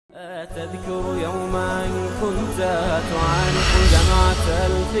تذكر يوما كنت تعانق دمعة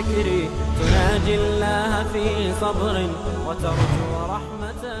الفكر تناجي الله في صبر وترجو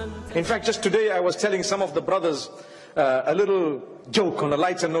رحمة. In fact, just today I was telling some of the brothers a little joke on a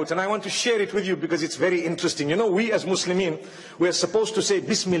lighter note, and I want to share it with you because it's very interesting. You know, we as Muslimin, we are supposed to say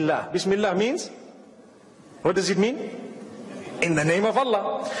Bismillah. Bismillah means, what does it mean? In the name of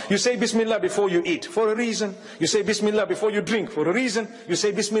Allah. You say Bismillah before you eat, for a reason. You say Bismillah before you drink, for a reason. You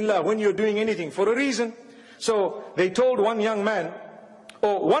say Bismillah when you're doing anything, for a reason. So they told one young man,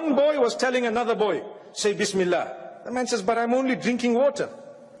 or one boy was telling another boy, say Bismillah. The man says, but I'm only drinking water.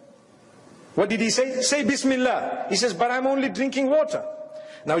 What did he say? Say Bismillah. He says, but I'm only drinking water.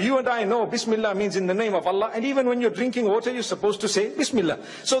 Now you and I know Bismillah means in the name of Allah, and even when you're drinking water, you're supposed to say Bismillah.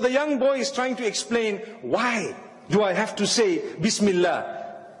 So the young boy is trying to explain, why do I have to say Bismillah?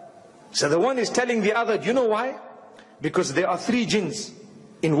 So the one is telling the other, do you know why? Because there are 3 jinns.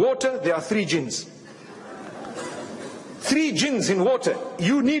 In water, there are 3 jinns. 3 jinns in water.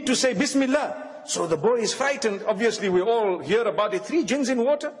 You need to say Bismillah. So the boy is frightened. Obviously, we all hear about it. 3 jinns in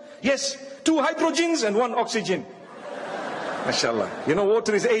water? Yes. 2 hydrogens and 1 oxygen. MashaAllah. You know,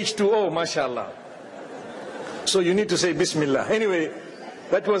 water is H2O, MashaAllah. So you need to say Bismillah. Anyway,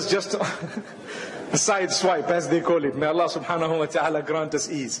 that was just a side swipe, as they call it. May Allah subhanahu wa ta'ala grant us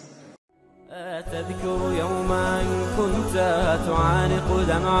ease. تذكر يوما كنت تعانق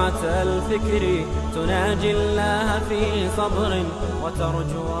دمعة الفكر تناجي الله في صبر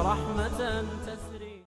وترجو رحمة.